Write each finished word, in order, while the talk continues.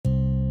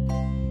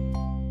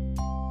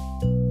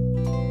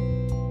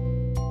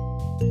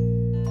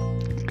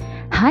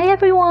Hi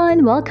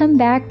everyone, welcome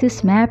back to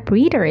SMAP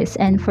Readers,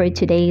 and for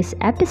today's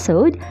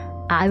episode,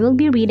 I will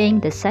be reading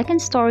the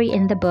second story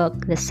in the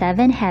book The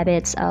 7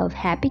 Habits of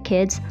Happy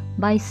Kids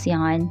by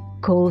Sean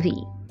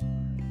Covey.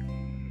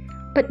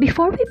 But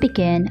before we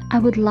begin, I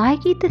would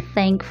like you to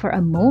think for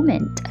a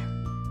moment.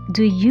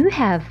 Do you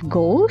have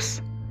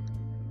goals?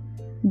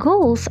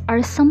 Goals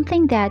are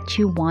something that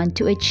you want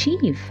to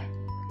achieve,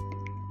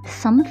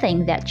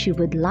 something that you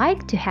would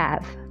like to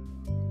have,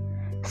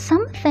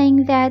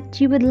 something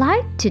that you would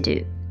like to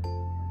do.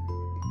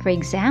 For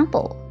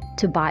example,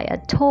 to buy a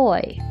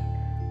toy,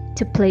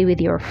 to play with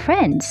your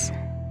friends,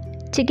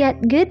 to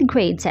get good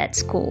grades at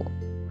school,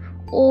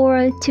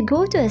 or to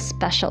go to a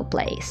special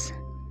place.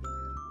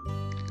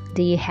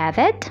 Do you have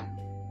it?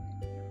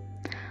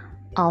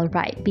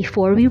 Alright,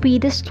 before we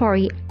read the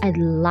story, I'd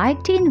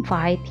like to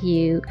invite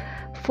you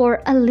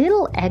for a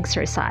little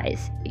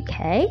exercise,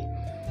 okay?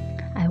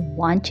 I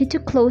want you to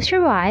close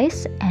your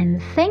eyes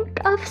and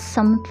think of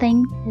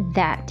something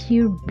that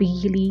you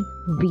really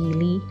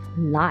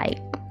like.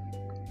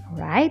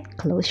 Alright,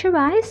 close your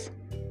eyes.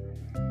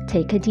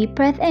 Take a deep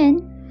breath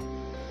in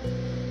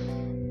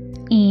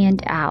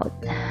and out.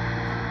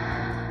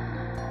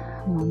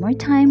 One more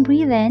time,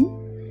 breathe in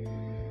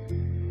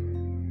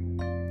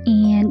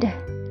and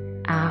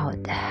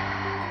out.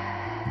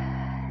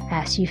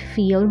 As you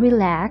feel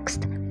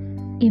relaxed,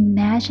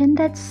 imagine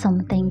that's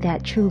something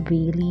that you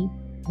really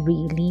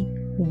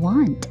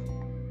want.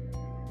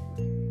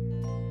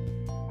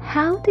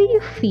 How do you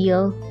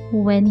feel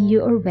when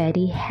you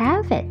already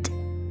have it?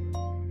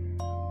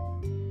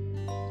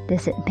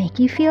 Does it make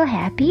you feel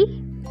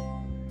happy?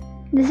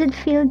 Does it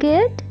feel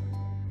good?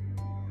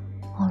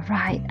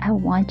 Alright, I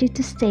want you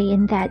to stay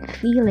in that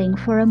feeling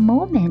for a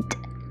moment.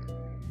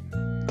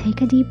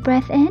 Take a deep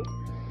breath in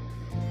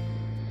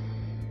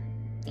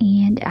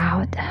and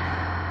out.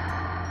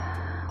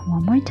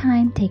 One more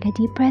time, take a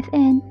deep breath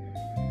in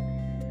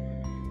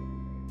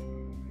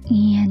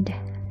and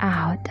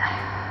out.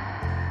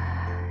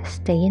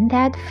 Stay in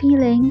that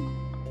feeling.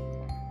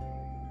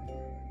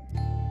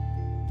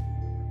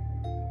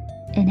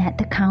 And at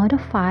the count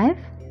of 5,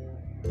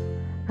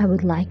 I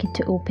would like you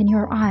to open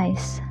your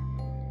eyes.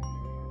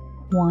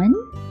 1,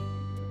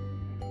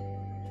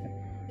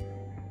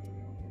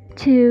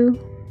 2,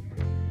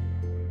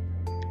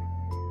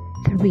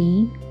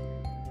 3,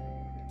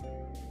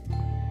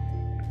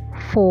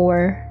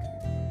 4,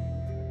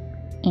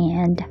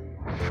 and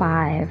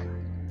 5.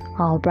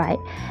 All right,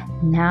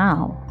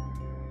 now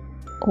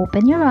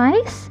open your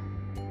eyes.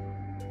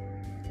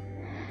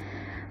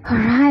 All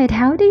right,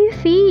 how do you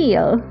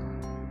feel?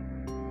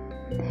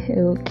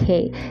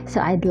 Okay,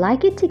 so I'd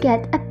like you to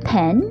get a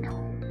pen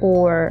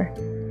or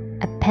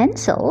a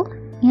pencil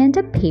and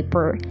a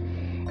paper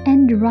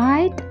and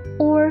write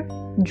or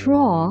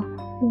draw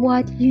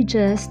what you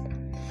just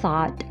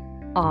thought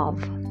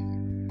of.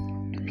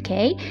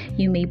 Okay,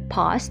 you may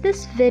pause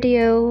this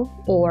video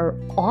or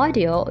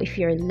audio if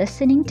you're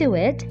listening to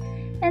it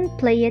and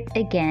play it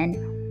again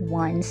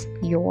once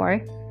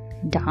you're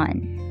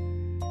done.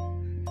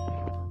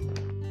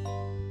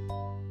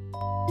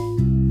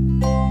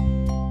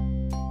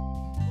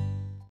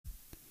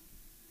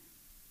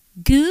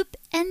 Goob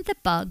and the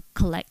Bug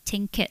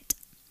Collecting Kit.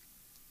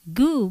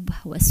 Goob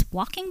was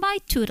walking by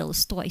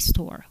Toodle's toy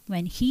store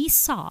when he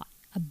saw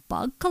a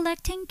bug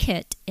collecting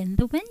kit in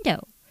the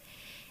window.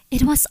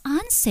 It was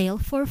on sale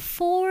for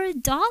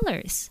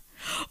 $4.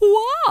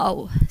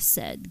 "Wow,"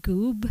 said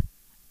Goob.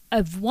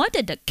 "I've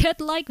wanted a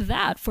kit like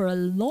that for a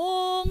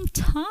long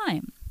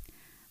time.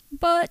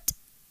 But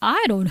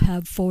I don't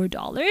have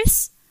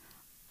 $4.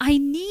 I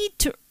need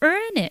to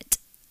earn it.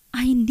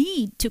 I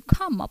need to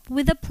come up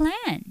with a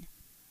plan."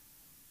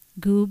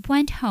 Goob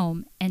went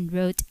home and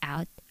wrote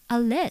out a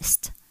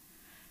list.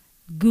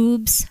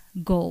 Goob's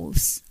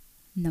goals.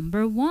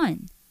 Number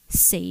 1,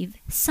 save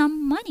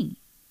some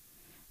money.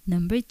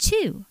 Number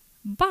 2,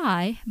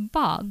 buy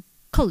bug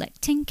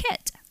collecting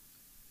kit.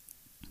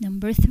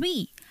 Number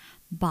 3,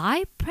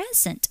 buy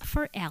present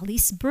for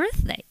Ellie's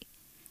birthday.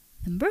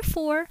 Number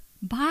 4,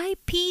 buy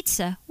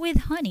pizza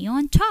with honey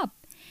on top.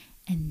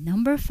 And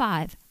number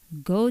 5,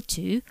 go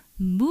to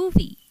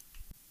movie.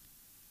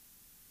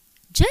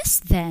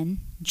 Just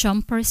then,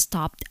 Jumper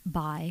stopped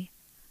by.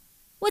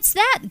 "What's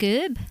that,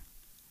 Goob?"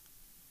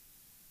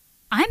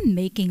 "I'm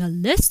making a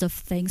list of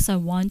things I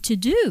want to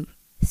do,"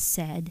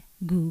 said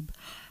Goob.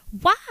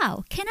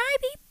 "Wow, can I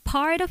be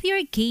part of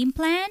your game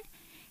plan?"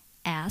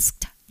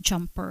 asked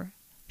Jumper.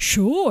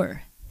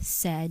 "Sure,"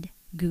 said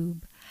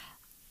Goob.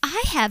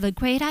 "I have a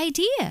great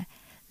idea.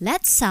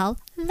 Let's sell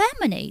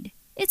lemonade.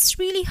 It's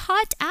really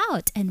hot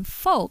out and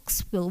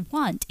folks will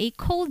want a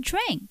cold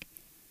drink."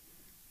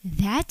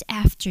 That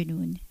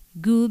afternoon,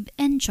 Goob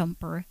and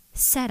Jumper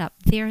set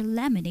up their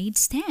lemonade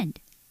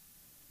stand.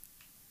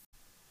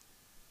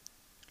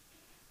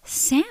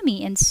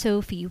 Sammy and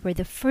Sophie were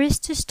the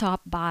first to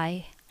stop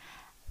by.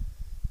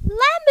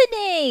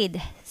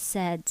 "Lemonade,"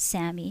 said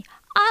Sammy.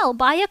 "I'll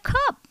buy a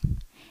cup."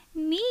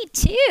 "Me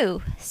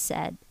too,"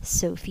 said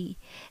Sophie.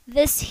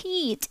 "This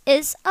heat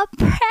is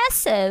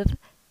oppressive."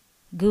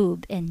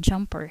 Goob and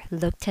Jumper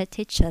looked at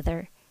each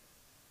other.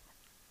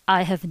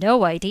 "I have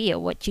no idea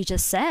what you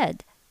just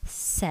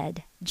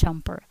said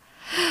Jumper.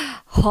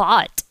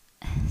 "Hot,"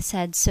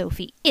 said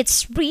Sophie.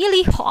 "It's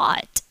really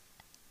hot."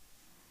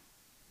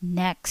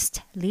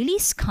 Next, Lily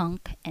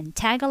Skunk and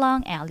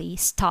Tagalong Alley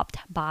stopped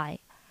by.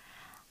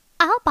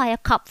 "I'll buy a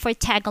cup for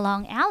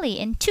Tagalong Alley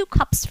and 2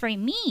 cups for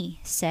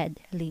me," said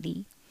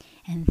Lily.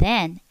 "And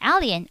then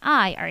Alley and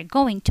I are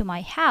going to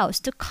my house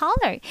to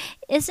color.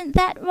 Isn't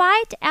that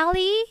right,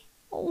 Alley?"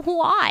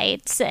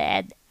 "White,"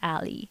 said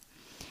Alley.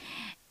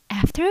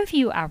 After a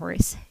few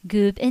hours,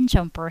 Goob and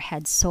Jumper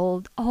had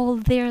sold all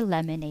their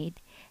lemonade.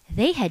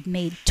 They had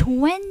made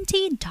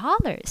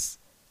 $20.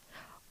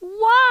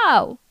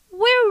 "Wow,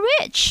 we're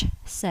rich,"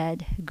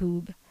 said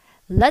Goob.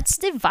 "Let's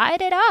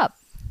divide it up.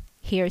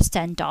 Here's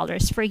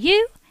 $10 for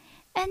you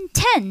and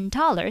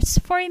 $10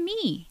 for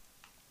me."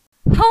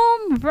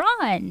 "Home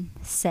run,"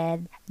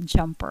 said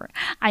Jumper.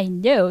 "I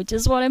know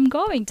just what I'm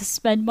going to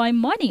spend my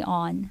money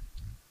on."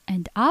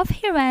 And off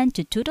he ran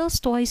to Toodle's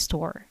toy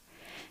store.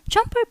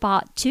 Jumper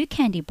bought 2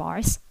 candy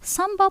bars,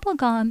 some bubble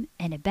gum,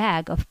 and a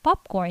bag of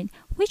popcorn,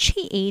 which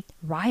he ate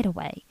right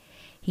away.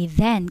 He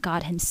then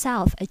got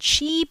himself a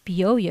cheap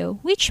yo-yo,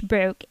 which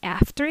broke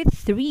after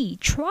 3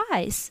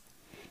 tries,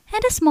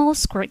 and a small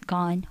squirt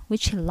gun,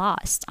 which he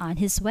lost on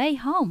his way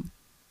home.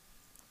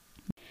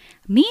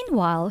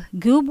 Meanwhile,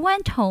 Goob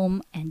went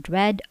home and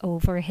read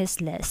over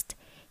his list.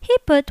 He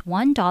put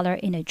 $1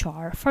 in a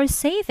jar for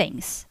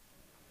savings.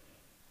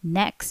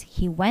 Next,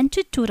 he went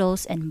to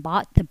Toodles and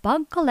bought the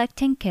bug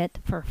collecting kit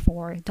for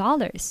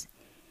 $4.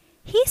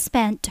 He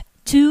spent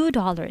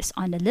 $2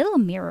 on a little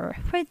mirror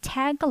for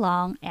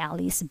Tagalong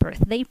Alley's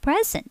birthday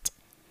present.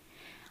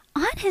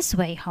 On his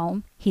way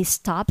home, he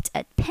stopped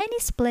at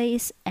Penny's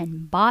place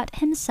and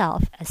bought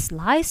himself a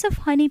slice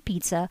of honey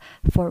pizza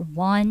for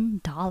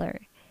 $1.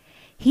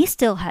 He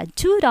still had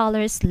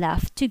 $2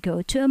 left to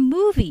go to a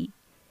movie.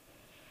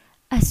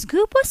 As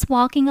Goob was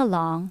walking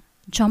along,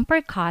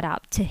 Jumper caught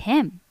up to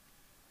him.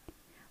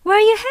 "Where are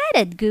you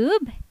headed,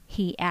 Goob?"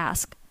 he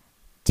asked.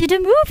 "To the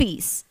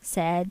movies,"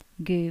 said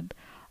Goob.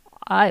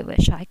 "I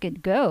wish I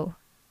could go,"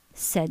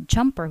 said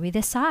Jumper with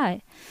a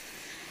sigh.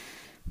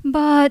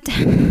 "But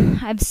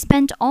I've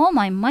spent all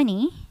my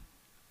money."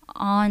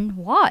 "On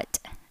what?"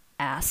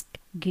 asked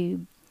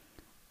Goob.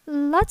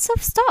 "Lots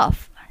of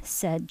stuff,"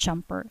 said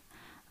Jumper.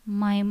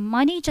 "My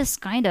money just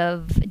kind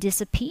of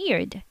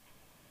disappeared."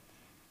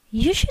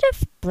 "You should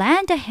have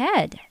planned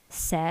ahead,"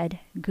 said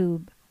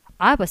Goob.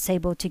 "I was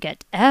able to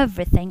get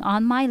everything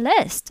on my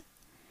list."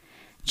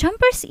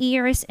 Jumper's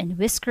ears and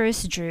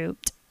whiskers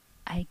drooped.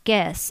 "I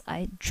guess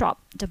I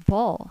dropped the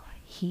ball,"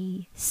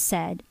 he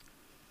said.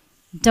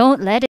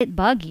 "Don't let it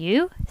bug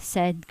you,"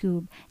 said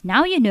Goob.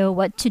 "Now you know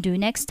what to do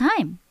next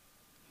time."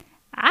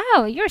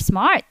 "Ow, you're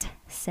smart,"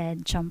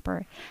 said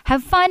Jumper.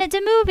 "Have fun at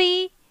the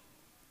movie."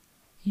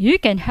 "You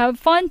can have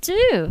fun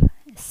too,"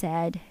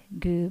 said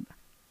Goob.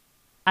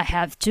 "I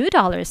have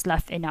 $2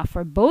 left, enough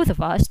for both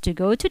of us to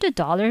go to the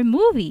dollar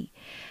movie.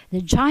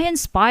 The Giant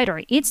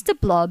Spider Eats the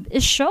Blob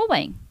is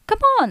showing.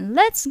 Come on,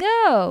 let's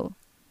go."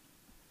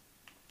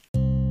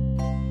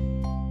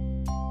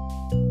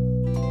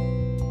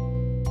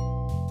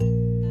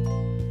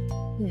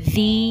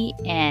 The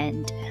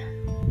end.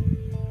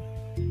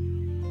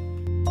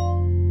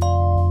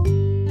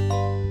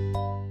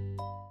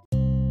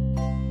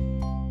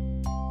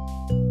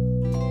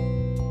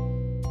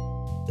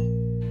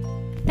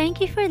 Thank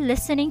you for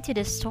listening to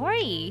the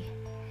story.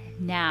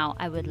 Now,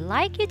 I would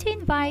like you to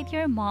invite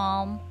your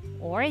mom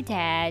or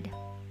dad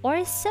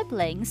or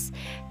siblings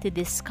to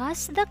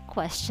discuss the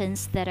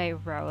questions that I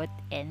wrote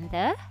in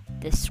the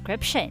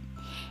description.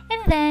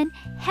 And then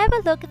have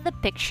a look at the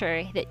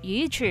picture that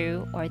you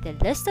drew or the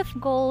list of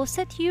goals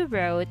that you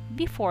wrote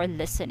before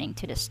listening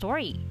to the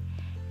story.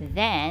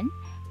 Then,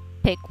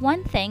 pick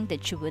one thing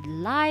that you would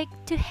like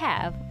to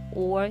have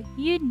or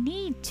you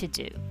need to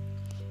do.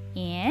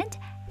 And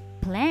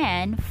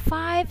plan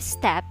 5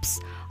 steps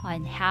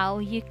on how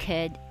you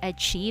could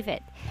achieve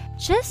it,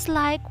 just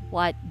like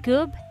what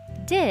Goob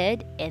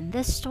did in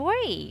the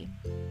story.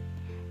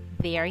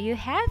 There you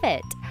have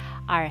it.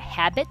 Our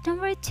habit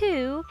number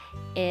 2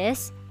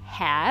 is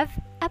have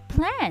a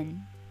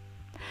plan.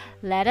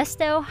 Let us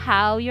know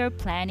how your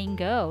planning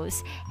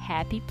goes.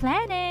 Happy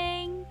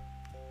planning!